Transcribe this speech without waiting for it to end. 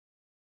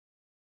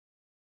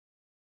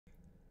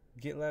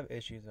GitLab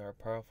issues are a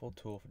powerful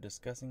tool for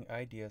discussing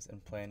ideas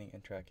and planning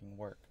and tracking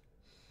work.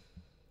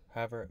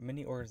 However,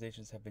 many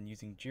organizations have been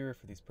using Jira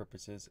for these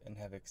purposes and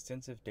have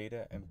extensive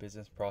data and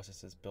business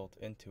processes built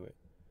into it.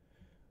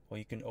 While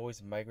you can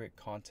always migrate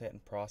content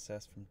and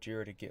process from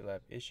Jira to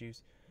GitLab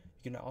Issues,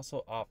 you can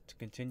also opt to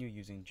continue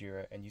using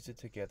Jira and use it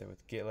together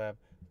with GitLab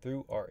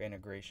through our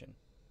integration.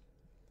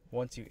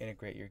 Once you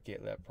integrate your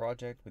GitLab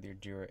project with your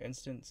Jira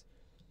instance,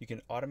 you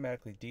can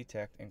automatically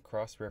detect and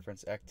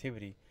cross-reference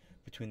activity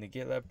between the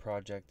GitLab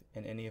project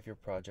and any of your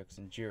projects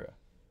in Jira.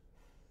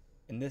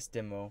 In this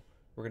demo,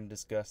 we're going to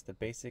discuss the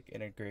basic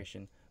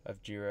integration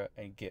of Jira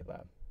and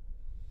GitLab.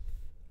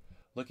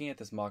 Looking at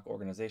this mock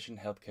organization,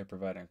 Healthcare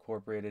Provider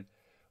Incorporated,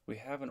 we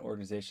have an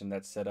organization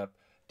that's set up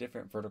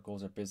different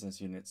verticals or business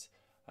units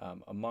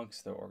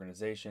amongst the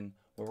organization.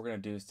 What we're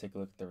going to do is take a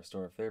look at the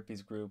Restorative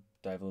Therapies group,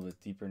 dive a little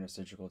bit deeper into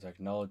surgical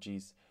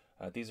technologies.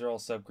 These are all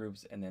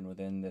subgroups, and then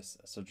within this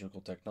surgical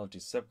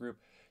technologies subgroup,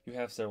 you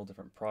have several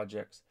different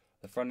projects.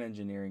 The front-end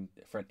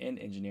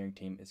engineering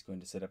team is going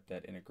to set up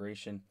that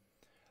integration.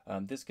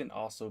 This can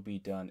also be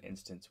done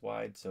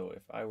instance-wide. So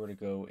if I were to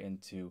go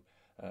into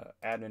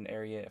admin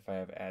area, if I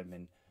have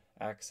admin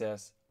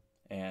access,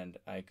 and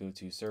I go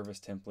to service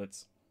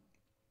templates,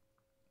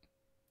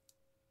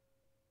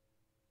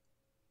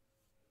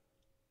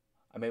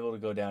 I'm able to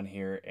go down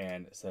here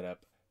and set up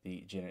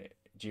the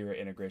Jira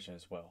integration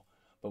as well.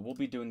 But we'll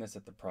be doing this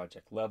at the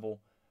project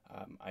level.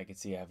 I can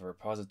see I have a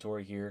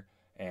repository here,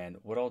 and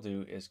what I'll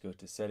do is go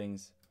to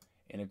Settings,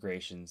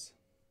 Integrations,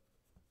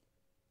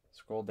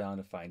 scroll down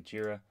to find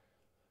Jira.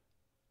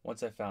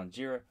 Once I found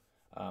Jira,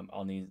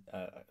 I'll need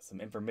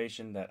some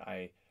information that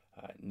I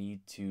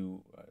need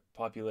to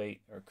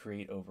populate or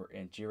create over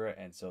in Jira,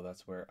 and so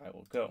that's where I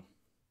will go.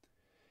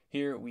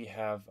 Here we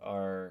have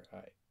our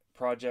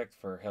project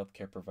for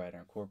Healthcare Provider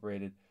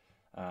Incorporated.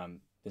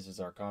 This is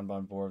our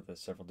Kanban board with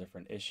several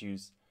different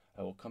issues.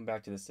 I will come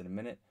back to this in a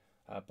minute,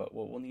 but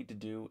what we'll need to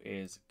do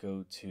is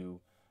go to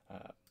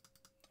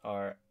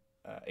our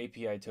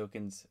API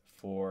tokens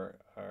for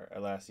our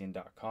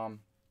Atlassian.com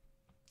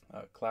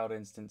cloud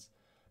instance,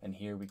 and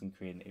here we can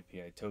create an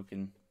API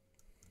token.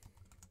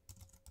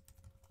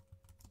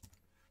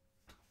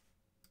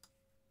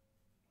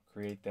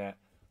 Create that,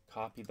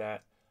 copy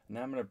that, and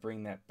now I'm going to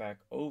bring that back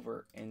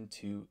over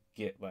into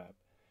GitLab.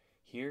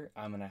 Here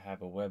I'm going to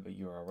have a web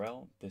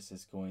URL. This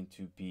is going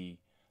to be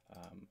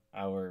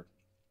our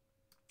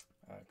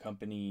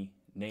company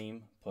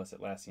name plus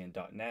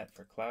Atlassian.net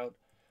for cloud.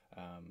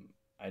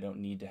 I don't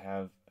need to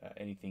have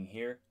anything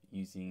here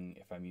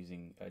if I'm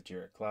using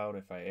Jira Cloud.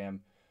 If I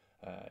am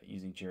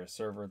using Jira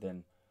Server,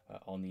 then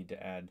I'll need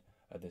to add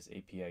this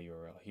API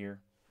URL here.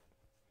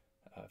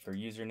 For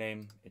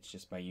username, it's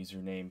just my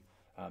username.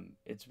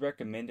 It's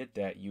recommended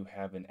that you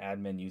have an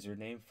admin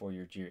username for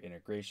your Jira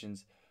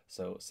integrations,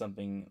 so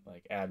something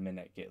like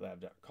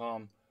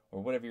admin@gitlab.com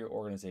or whatever your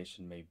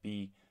organization may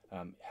be.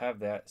 Have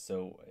that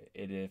so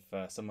if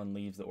someone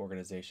leaves the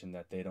organization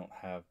that they don't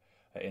have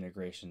an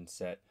integration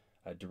set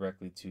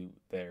directly to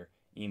their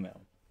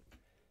email.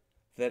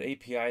 That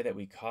API that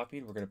we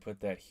copied, we're going to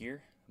put that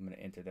here. I'm going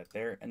to enter that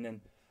there, and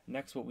then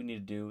next what we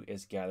need to do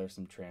is gather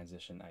some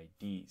transition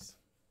IDs.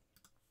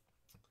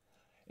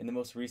 In the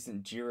most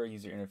recent Jira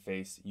user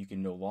interface, you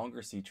can no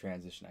longer see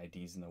transition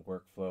IDs in the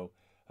workflow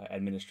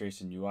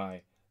administration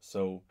UI,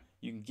 so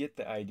you can get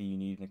the ID you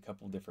need in a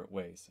couple different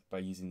ways by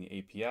using the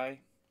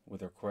API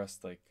with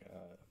requests like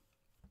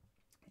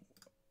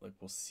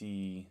we'll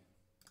see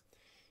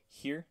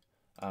here,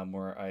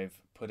 where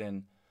I've put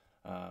in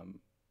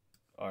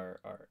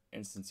our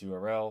instance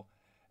URL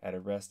at a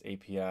REST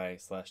API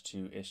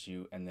 /to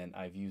issue, and then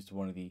I've used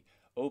one of the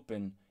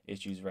open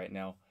issues right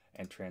now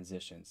and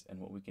transitions. And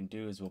what we can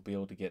do is we'll be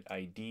able to get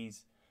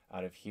IDs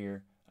out of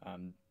here.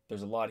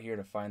 There's a lot here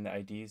to find the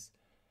IDs,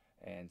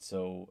 and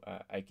so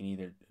I can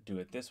either do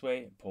it this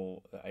way,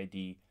 pull the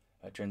ID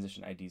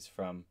transition IDs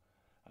from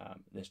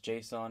this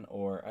JSON,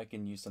 or I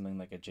can use something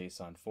like a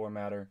JSON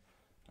formatter.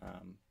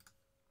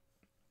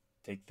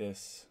 Take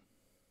this,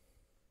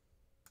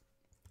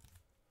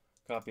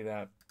 copy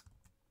that,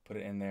 put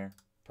it in there,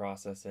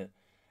 process it,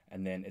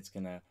 and then it's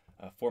going to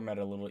format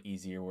it a little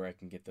easier where I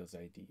can get those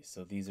IDs.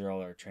 So these are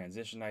all our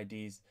transition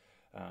IDs.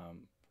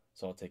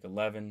 So I'll take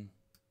 11,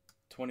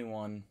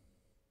 21,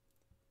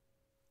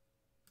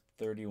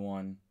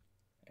 31,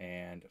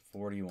 and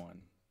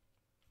 41.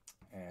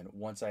 And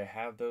once I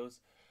have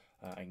those,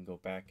 I can go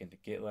back into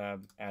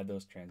GitLab, add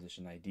those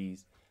transition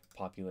IDs,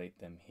 populate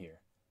them here.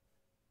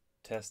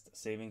 Test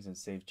savings and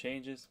save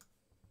changes.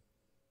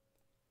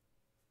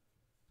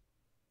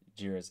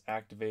 Jira is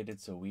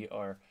activated, so we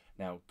are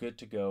now good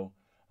to go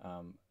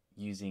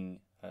using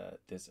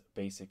this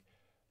basic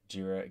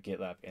Jira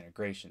GitLab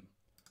integration.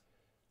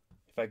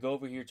 If I go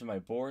over here to my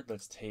board,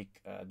 let's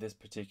take this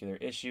particular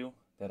issue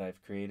that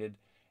I've created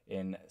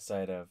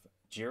inside of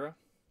Jira.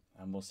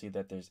 We'll see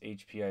that there's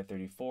HPI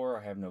 34.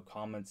 I have no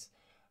comments,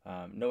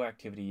 no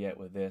activity yet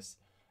with this.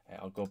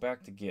 I'll go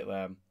back to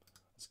GitLab.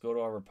 Let's go to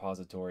our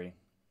repository,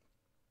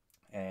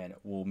 and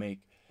we'll make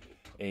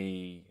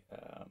a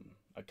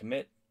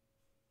commit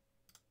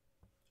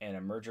and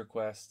a merge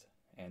request,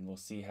 and we'll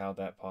see how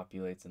that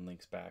populates and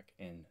links back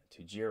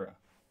into Jira.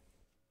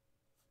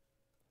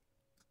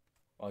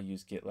 I'll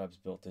use GitLab's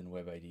built-in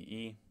web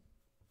IDE.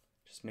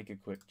 Just make a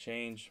quick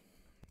change.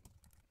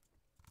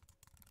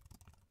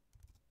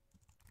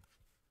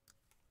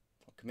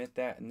 I'll commit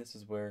that, and this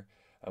is where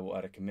I will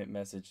add a commit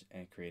message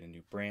and create a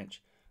new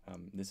branch.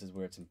 This is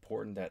where it's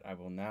important that I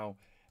will now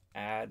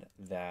add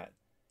that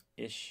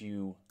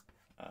issue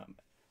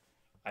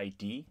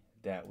ID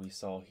that we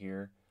saw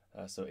here.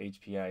 So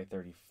HPI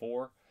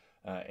 34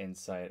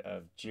 inside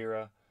of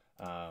Jira.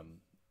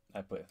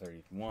 I put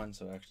 31,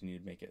 so I actually need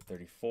to make it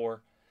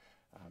 34.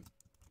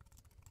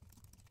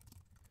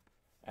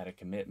 Add a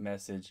commit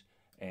message,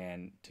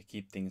 and to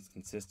keep things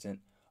consistent,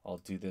 I'll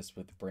do this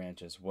with the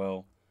branch as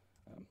well.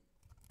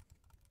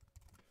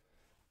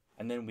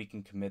 And then we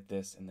can commit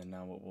this, and then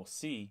now what we'll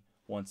see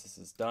once this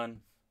is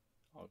done,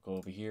 I'll go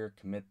over here,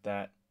 commit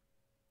that,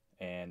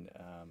 and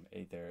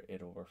either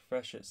it'll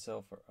refresh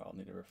itself or I'll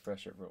need to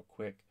refresh it real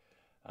quick.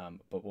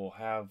 But we'll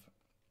have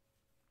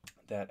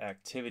that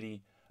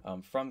activity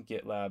from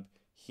GitLab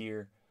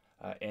here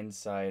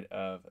inside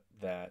of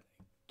that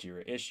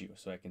Jira issue.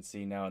 So I can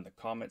see now in the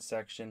comment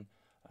section,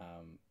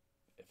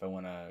 if I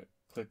want to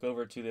click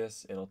over to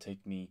this, it'll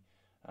take me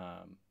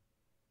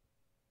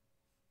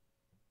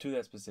to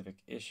that specific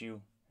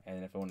issue.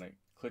 And if I want to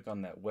click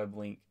on that web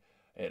link,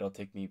 it'll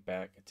take me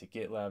back to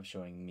GitLab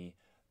showing me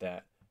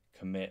that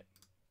commit.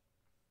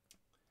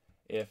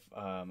 If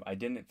I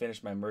didn't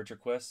finish my merge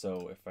request,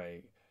 so if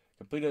I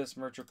completed this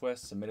merge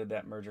request, submitted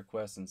that merge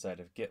request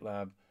inside of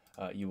GitLab,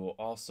 you will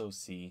also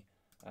see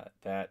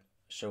that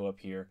show up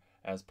here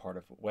as part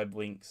of web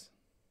links.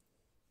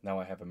 Now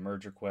I have a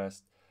merge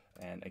request,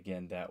 and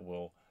again, that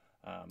will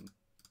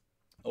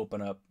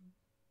open up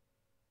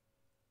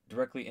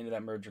directly into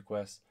that merge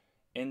request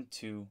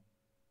into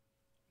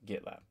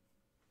GitLab.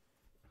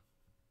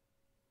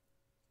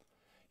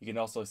 You can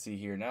also see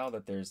here now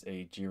that there's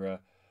a Jira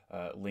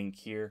link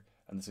here,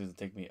 and this is going to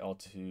take me all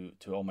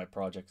to all my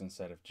projects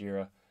inside of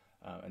Jira,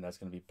 and that's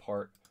going to be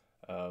part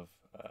of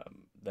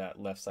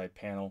that left side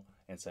panel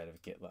inside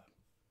of GitLab.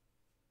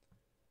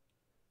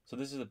 So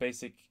this is a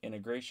basic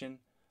integration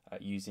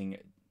using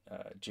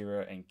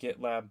Jira and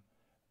GitLab.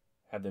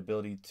 Have the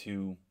ability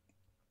to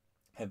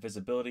have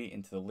visibility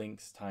into the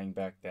links tying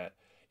back that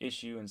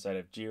issue inside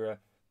of Jira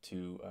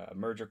to a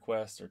merge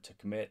request or to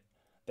commit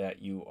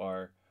that you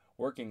are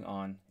working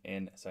on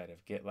inside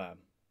of GitLab.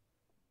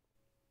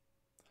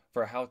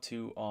 For a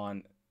how-to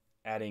on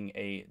adding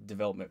a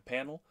development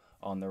panel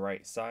on the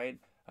right side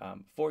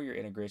for your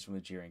integration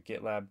with Jira and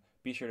GitLab,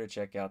 be sure to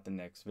check out the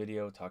next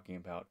video talking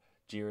about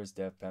Jira's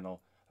dev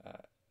panel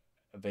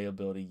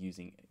availability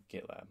using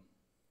GitLab.